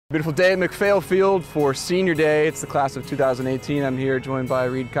Beautiful day at MacPhail Field for Senior Day. It's the class of 2018. I'm here joined by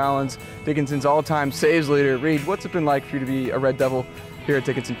Reid Collins, Dickinson's all-time saves leader. Reid, what's it been like for you to be a Red Devil here at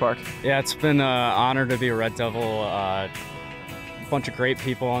Dickinson Park? Yeah, it's been an honor to be a Red Devil. A bunch of great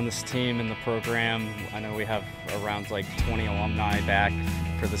people on this team and the program. I know we have around like 20 alumni back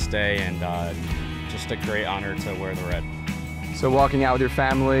for this day, and just a great honor to wear the red. So walking out with your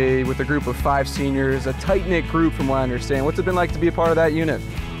family, with a group of 5 seniors, a tight-knit group from what I understand. What's it been like to be a part of that unit?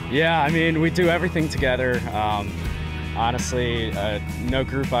 Yeah, I mean, we do everything together. Honestly, no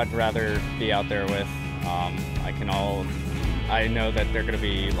group I'd rather be out there with. I know that they're going to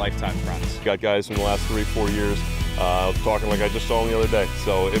be lifetime friends. Got guys from the last 3-4 years talking like I just saw them the other day.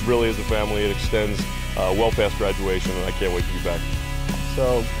 So it really is a family. It extends well past graduation, and I can't wait to be back.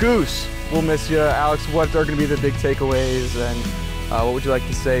 So, Goose, we'll miss you. Alex, what are going to be the big takeaways, and what would you like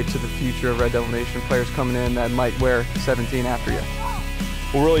to say to the future of Red Devil Nation, players coming in that might wear 17 after you?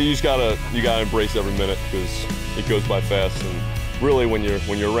 Well, really, you gotta embrace every minute, because it goes by fast. And really, when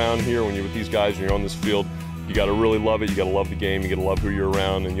you're around here, when you're with these guys, and you're on this field, you gotta really love it. You gotta love the game. You gotta love who you're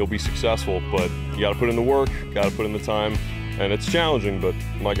around, and you'll be successful. But you gotta put in the work, gotta put in the time, and it's challenging. But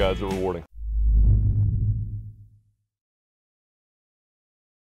my guys are rewarding.